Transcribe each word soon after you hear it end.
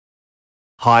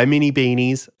Hi, Mini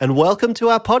Beanies, and welcome to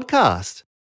our podcast.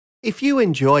 If you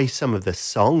enjoy some of the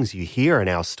songs you hear in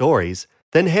our stories,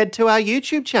 then head to our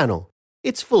YouTube channel.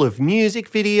 It's full of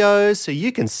music videos so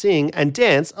you can sing and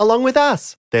dance along with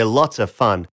us. They're lots of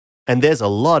fun, and there's a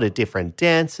lot of different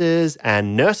dances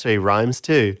and nursery rhymes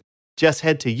too. Just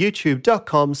head to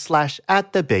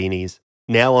youtube.com/@thebeanies.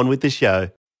 Now on with the show.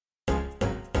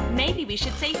 Maybe we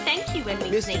should say thank you when we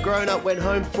Mr. sing. Grown-Up went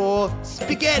home for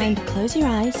spaghetti. Time to close your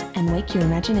eyes and wake your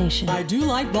imagination. I do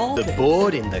like ball The pits.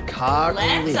 board in the car.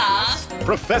 Let's ask.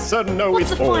 Professor What's the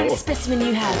Know-It-All. finest specimen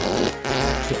you have?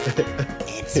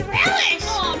 It's relish.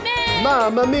 Oh man.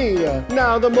 Mamma mia,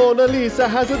 now the Mona Lisa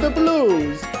has the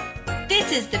blues.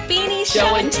 This is the Beanies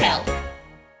Show and Tell.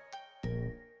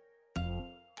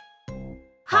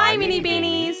 Hi, Mini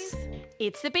Beanies.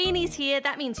 It's the Beanies here.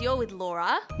 That means you're with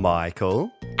Laura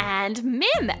Michael. and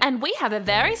Mim, and we have a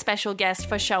very special guest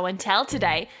for Show and Tell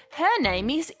today. Her name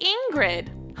is Ingrid.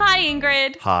 Hi,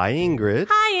 Ingrid. Hi, Ingrid.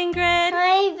 Hi, Ingrid.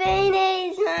 Hi,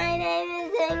 Beanies. My name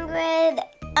is Ingrid.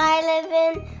 I live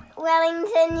in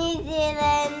Wellington, New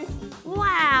Zealand.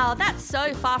 Wow, that's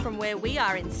so far from where we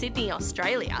are in Sydney,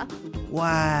 Australia.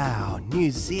 Wow, New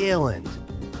Zealand.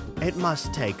 It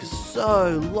must take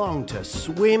so long to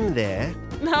swim there.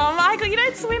 No, Michael, you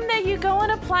don't swim there. You go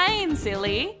on a plane,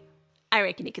 silly. I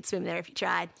reckon you could swim there if you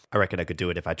tried. I reckon I could do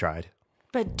it if I tried.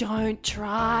 But don't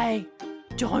try.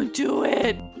 Don't do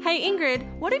it. Hey, Ingrid,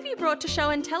 what have you brought to Show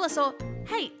and Tell us? Or,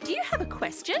 hey, do you have a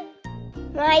question?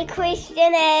 My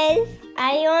question is,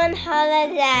 are you on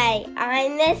holiday?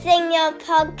 I'm missing your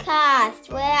podcast.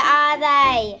 Where are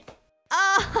they?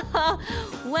 Oh,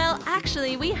 well,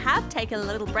 actually, we have taken a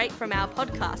little break from our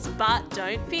podcast, but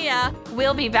don't fear.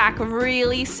 We'll be back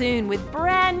really soon with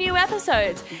brand new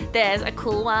episodes. There's a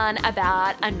cool one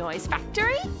about a noise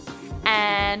factory.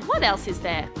 And what else is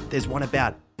there? There's one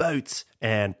about boats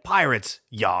and pirates.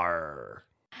 Yar.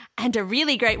 And a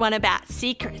really great one about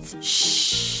secrets.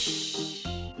 Shh.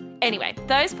 Anyway,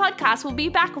 those podcasts will be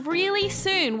back really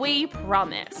soon. We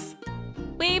promise.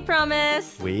 We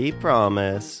promise. We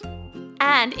promise.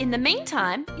 And in the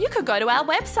meantime, you could go to our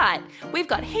website. We've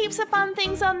got heaps of fun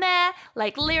things on there,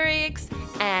 like lyrics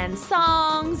and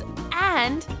songs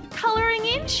and colouring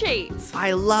in sheets.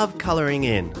 I love colouring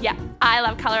in. Yeah, I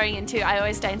love colouring in too. I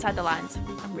always stay inside the lines.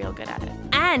 I'm real good at it.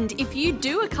 And if you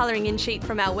do a colouring in sheet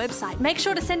from our website, make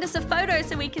sure to send us a photo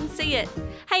so we can see it.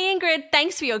 Hey Ingrid,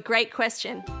 thanks for your great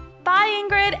question. Bye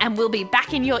Ingrid, and we'll be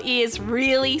back in your ears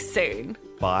really soon.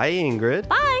 Bye, Ingrid.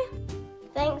 Bye.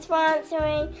 Thanks for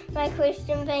answering my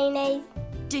question, Beanies.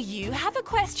 Do you have a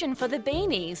question for the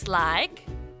Beanies, like?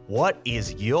 What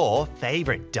is your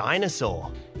favourite dinosaur?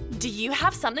 Do you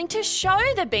have something to show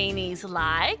the Beanies,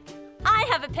 like? I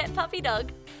have a pet puppy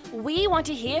dog. We want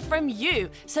to hear from you,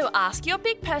 so ask your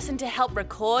big person to help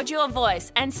record your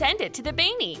voice and send it to the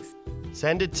Beanies.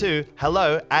 Send it to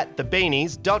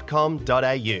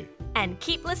hello@thebeanies.com.au. And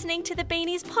keep listening to the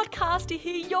Beanies podcast to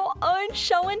hear your own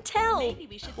show and tell.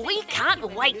 We can't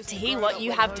wait to hear what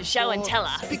you have to show and tell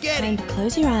us. Time to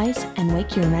close your eyes and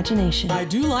wake your imagination. I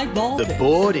do like ball The pits.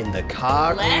 board in the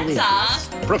car. Let's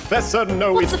ask. Professor What's the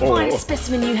Know-It-All. finest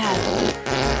specimen you have?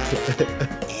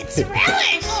 It's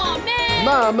relish. Oh man.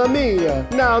 Mamma mia,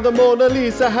 now the Mona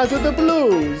Lisa has the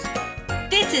blues.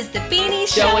 This is the Beanies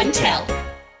Show and Tell.